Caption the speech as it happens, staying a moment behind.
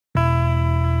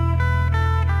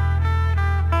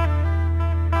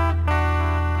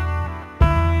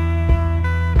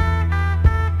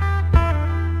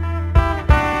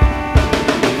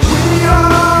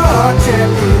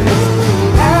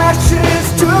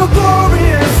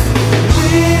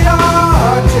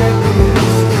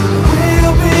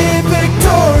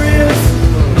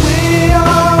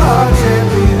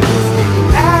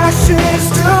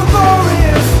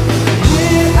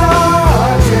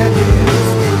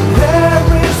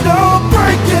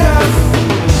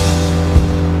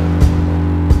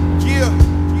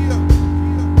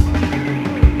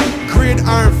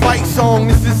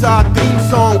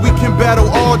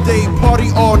day, party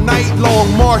all night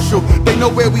long. Marshall, they know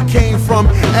where we came from.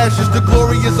 Ashes to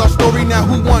glory is our story, now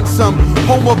who wants some?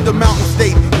 Home of the mountain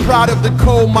state, proud of the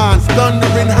coal mines. Thunder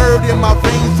and heard in my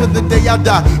veins till the day I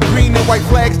die. Green and white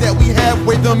flags that we have,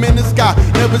 wave them in the sky.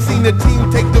 Never seen a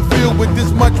team take the field with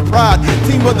this much pride.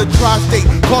 Team of the tri-state,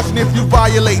 caution if you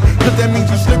violate, cause that means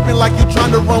you slipping like you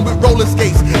trying to run with roller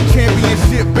skates.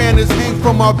 Championship banners hang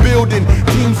from our building.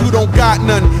 Teams who don't got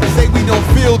none, say we don't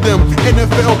feel them.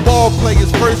 NFL ball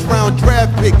players, first round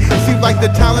draft pick. Seems like the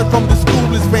talent from the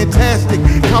school is fantastic.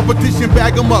 Competition,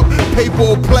 bag them up, paper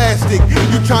or plastic.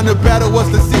 You trying to battle us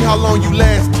to see how long you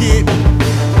last, kid.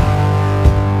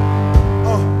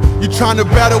 You trying to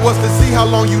battle us to see how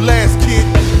long you last, kid.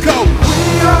 Go!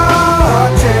 We are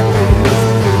champions,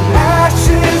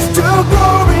 ashes to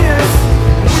glorious.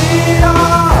 We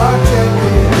are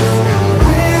champions,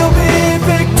 we'll be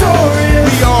victorious.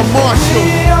 We are Marshall.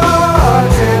 We are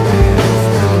champions,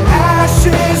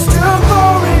 ashes to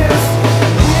glorious.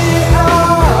 We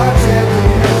are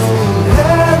champions,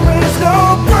 there is no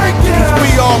breaking us. We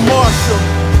are Marshall.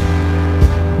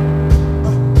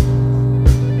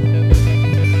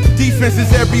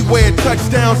 Defenses everywhere,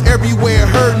 touchdowns everywhere.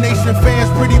 Herd Nation fans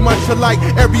pretty much alike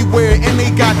everywhere. And they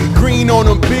got green on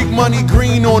them, big money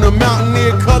green on them.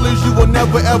 Mountaineer colors you will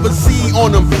never ever see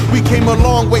on them. We came a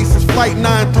long way since Flight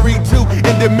 932.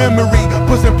 And the memory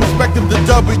puts in perspective the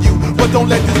W. But don't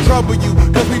let this trouble you,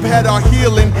 cause we've had our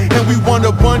healing. And we won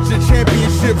a bunch of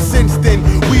championships since then.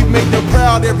 We've made them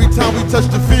proud every time we touch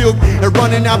the field. And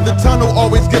running out the tunnel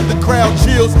always get the crowd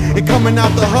chills. And coming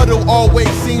out the huddle always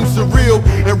seems surreal.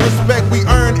 And respect we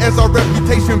earn as our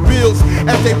reputation builds,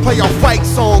 as they play our fight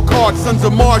song called Sons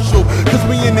of Marshall. Cause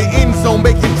we in the end zone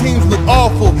making teams look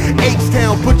awful.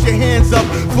 H-Town, put your hands up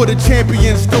for the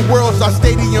champions. The world's our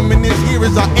stadium and this here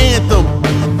is our anthem.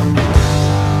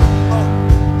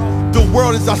 The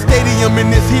world is our stadium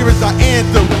and this here is our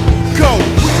anthem. Go!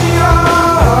 We are